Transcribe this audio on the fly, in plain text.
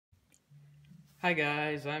Hi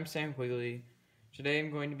guys, I'm Sam Quigley. Today I'm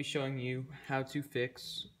going to be showing you how to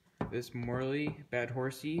fix this Morley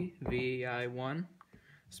VAI-1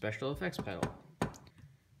 special effects pedal.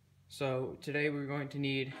 So today we're going to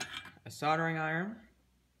need a soldering iron,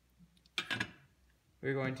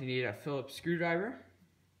 we're going to need a Phillips screwdriver,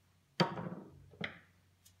 a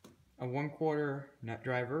 1/4 nut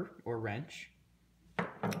driver or wrench,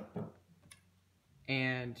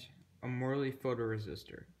 and a Morley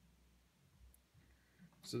photoresistor.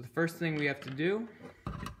 So the first thing we have to do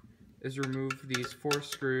is remove these 4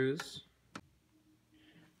 screws.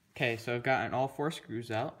 Okay, so I've gotten all 4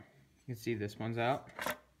 screws out. You can see this one's out,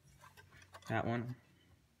 that one,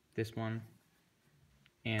 this one,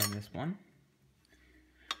 and this one.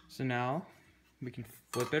 So now we can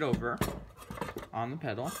flip it over on the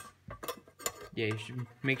pedal. Yeah, you should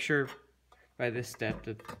make sure by this step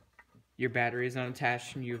that your battery is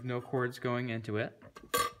unattached and you have no cords going into it.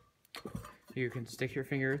 You can stick your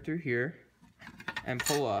finger through here and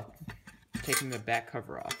pull up, taking the back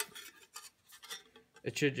cover off.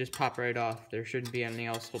 It should just pop right off. There shouldn't be anything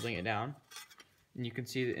else holding it down. And you can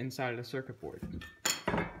see the inside of the circuit board.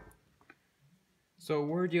 So what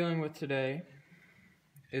we're dealing with today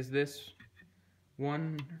is this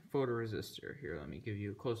one photoresistor. Here, let me give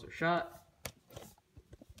you a closer shot.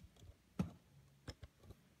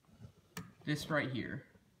 This right here.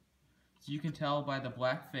 So you can tell by the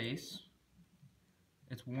black face,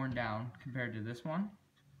 it's worn down compared to this one,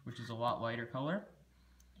 which is a lot lighter color.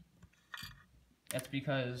 That's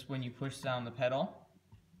because when you push down the pedal,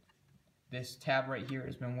 this tab right here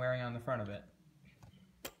has been wearing on the front of it.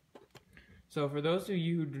 So for those of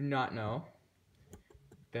you who do not know,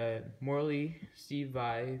 the Morley Steve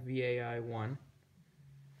Vai VAI-1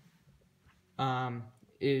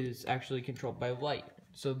 is actually controlled by light.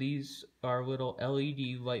 So these are little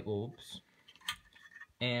LED light bulbs,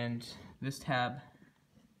 and this tab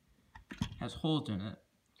has holes in it.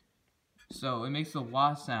 So it makes the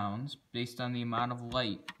wah sounds based on the amount of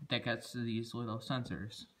light that gets to these little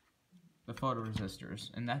sensors, the photoresistors,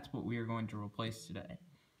 and that's what we are going to replace today.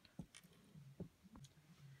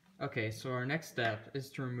 Okay, so our next step is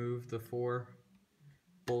to remove the 4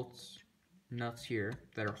 bolts, nuts here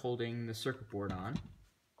that are holding the circuit board on.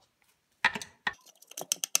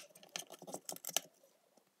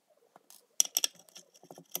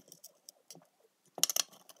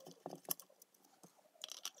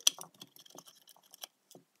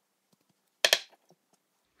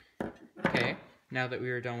 Okay, now that we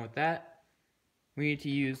are done with that, we need to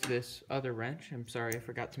use this other wrench. I'm sorry, I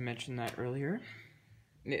forgot to mention that earlier.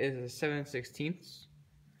 It is a 7/16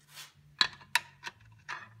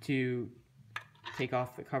 to take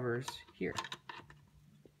off the covers here.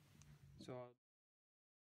 So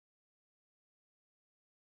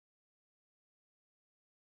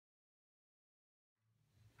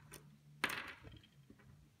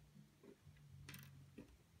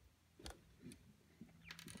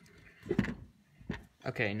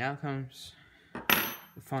okay, now comes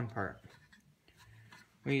the fun part.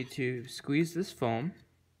 We need to squeeze this foam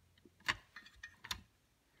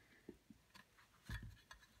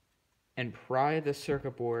and pry the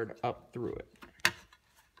circuit board up through it.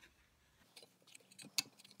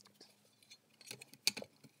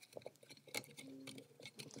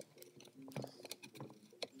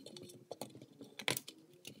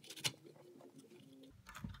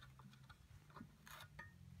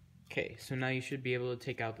 Okay, so now you should be able to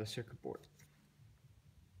take out the circuit board.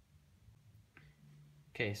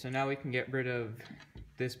 Okay, so now we can get rid of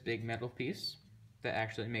this big metal piece that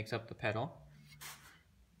actually makes up the pedal.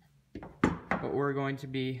 What we're going to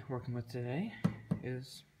be working with today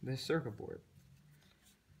is this circuit board.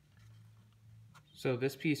 So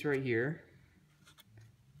this piece right here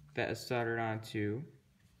that is soldered onto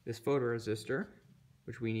this photoresistor,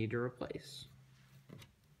 which we need to replace.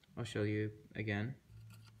 I'll show you again.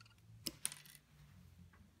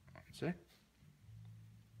 One sec.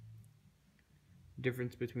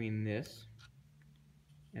 Difference between this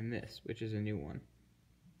and this, which is a new one.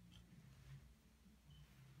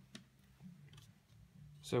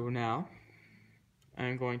 So now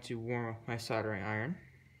I'm going to warm up my soldering iron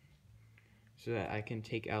so that I can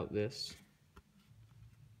take out this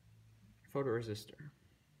photoresistor.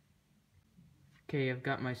 Okay, I've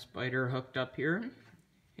got my spider hooked up here.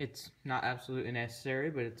 It's not absolutely necessary,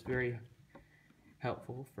 but it's very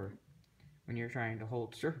helpful for when you're trying to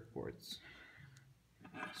hold circuit boards.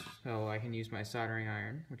 So I can use my soldering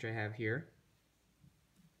iron, which I have here,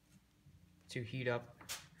 to heat up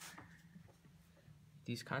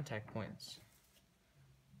these contact points.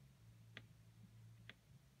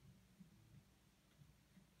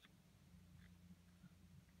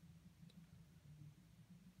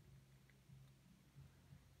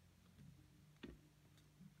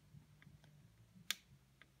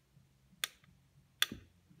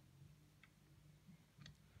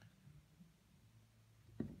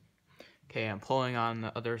 Okay, I'm pulling on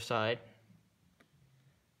the other side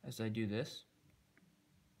as I do this.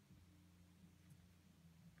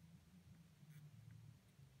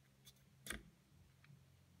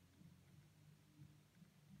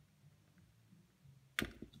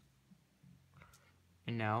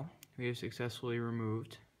 And now we have successfully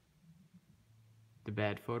removed the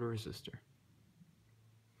bad photoresistor.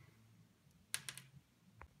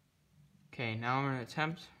 Okay, now I'm going to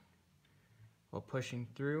attempt, while pushing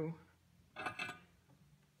through,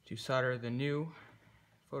 to solder the new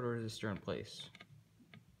photoresistor in place.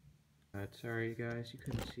 Sorry guys, you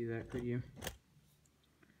couldn't see that, could you?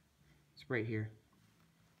 It's right here.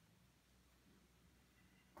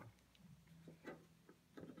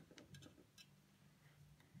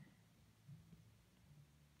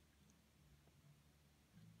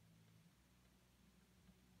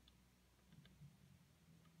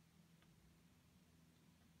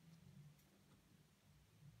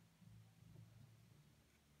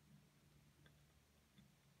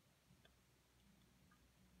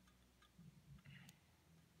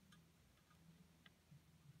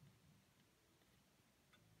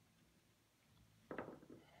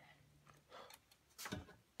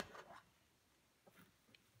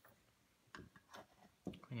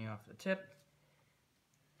 Cleaning off the tip.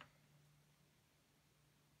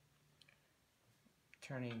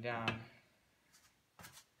 Turning down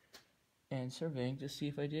and surveying to see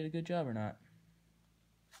if I did a good job or not.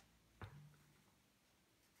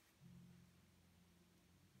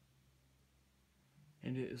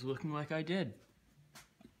 And it is looking like I did.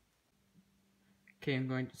 Okay, I'm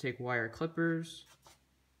going to take wire clippers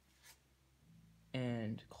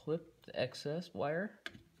and clip the excess wire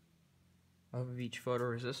of each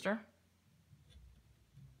photoresistor.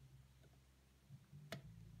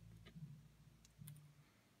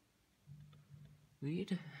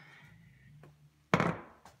 Lead.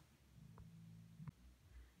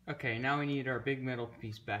 Okay, now we need our big metal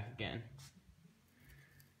piece back again.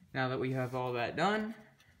 Now that we have all that done,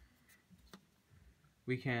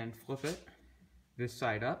 we can flip it this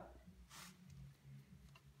side up,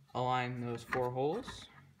 align those 4 holes,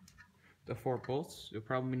 the 4 bolts. You'll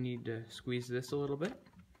probably need to squeeze this a little bit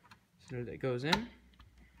so that it goes in.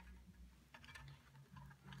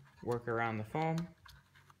 Work around the foam.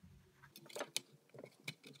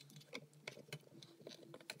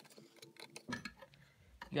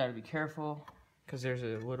 You gotta be careful because there's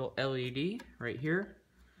a little LED right here.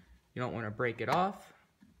 You don't want to break it off.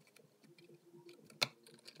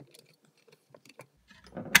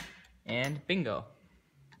 And bingo.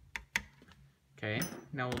 Okay,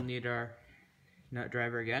 now we'll need our nut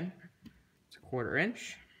driver again. It's a 1/4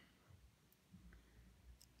 inch.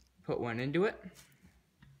 Put one into it.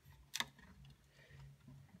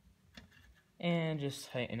 And just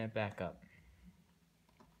tighten it back up.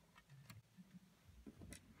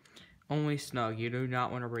 Only snug, you do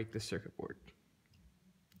not want to break the circuit board.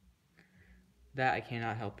 That I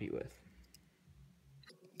cannot help you with.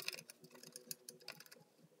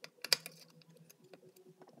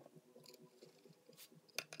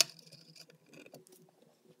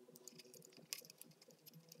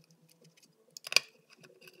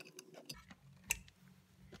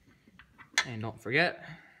 And don't forget,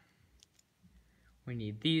 we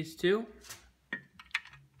need these 2.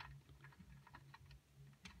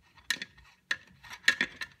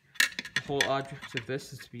 The whole object of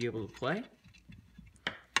this is to be able to play.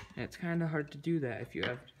 And it's kind of hard to do that if you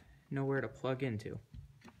have nowhere to plug into.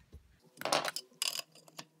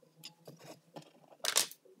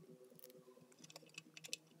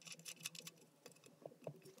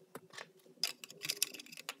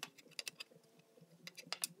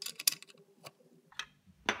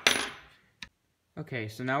 Okay,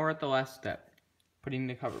 so now we're at the last step, putting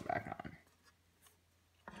the cover back on.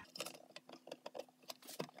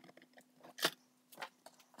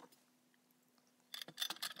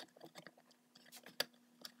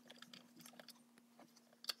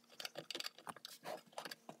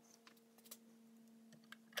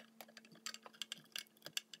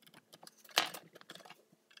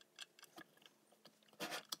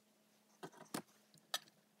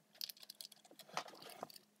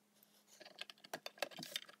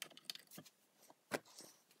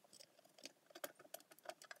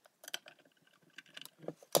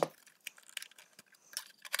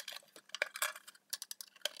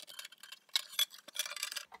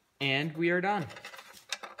 And we are done.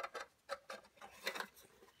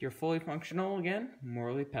 You're fully functional again,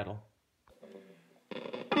 Morley pedal.